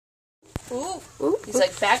Ooh. Ooh, He's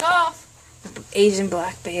like, back off. Asian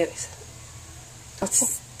black bears.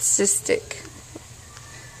 Cystic.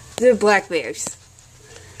 They're black bears.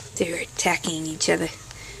 They're attacking each other.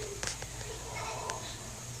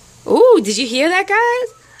 Ooh, did you hear that,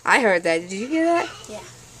 guys? I heard that. Did you hear that? Yeah.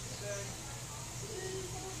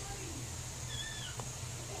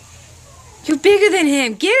 You're bigger than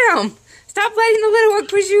him. Get him. Stop letting the little one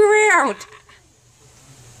push you around.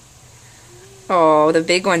 Oh, the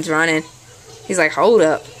big one's running. He's like, hold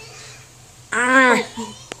up. Ah.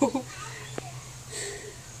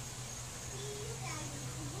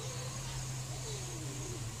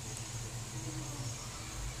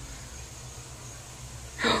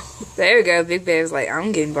 There we go. Big Bear's like,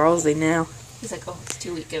 I'm getting ballsy now. He's like, oh, it's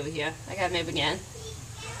too weak over here. I gotta move again.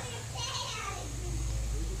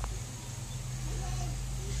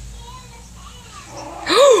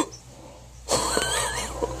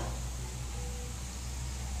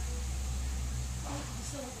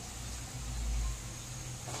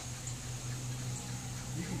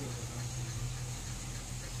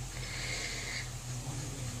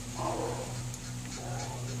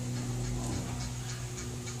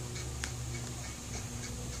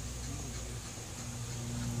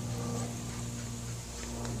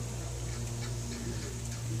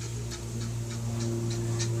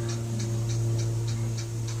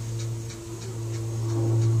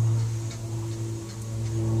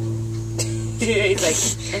 He's like,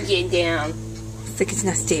 I'm getting down. Looks like it's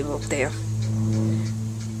not stable up there.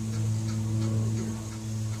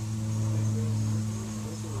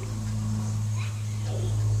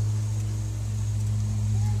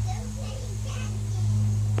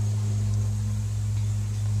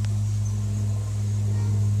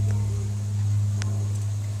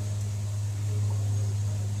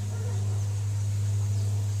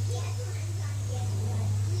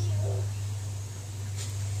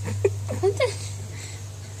 What the?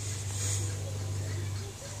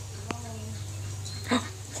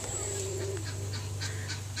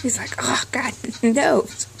 He's like, oh, God, no.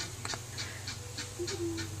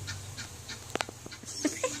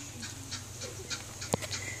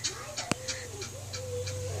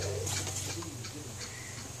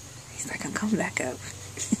 He's like, I'm coming back up.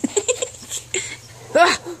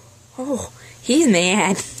 Oh, he's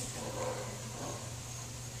mad.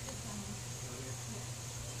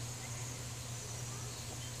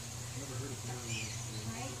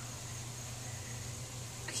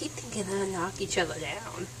 I keep thinking they'll knock each other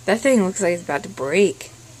down. That thing looks like it's about to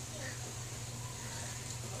break.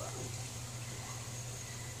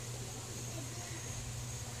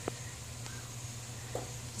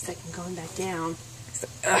 It's like, I'm going back down. He's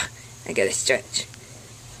like, ugh, I gotta stretch.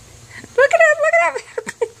 Look at him, look at him.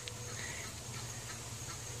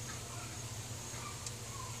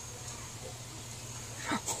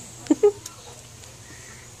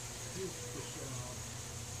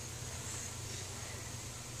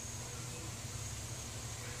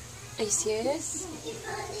 Are you serious?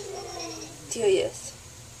 Serious.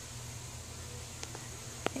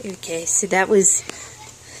 Okay, so that was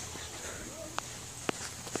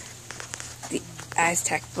the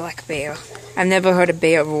Aztec black bear. I've never heard a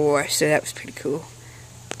bear roar, so that was pretty cool.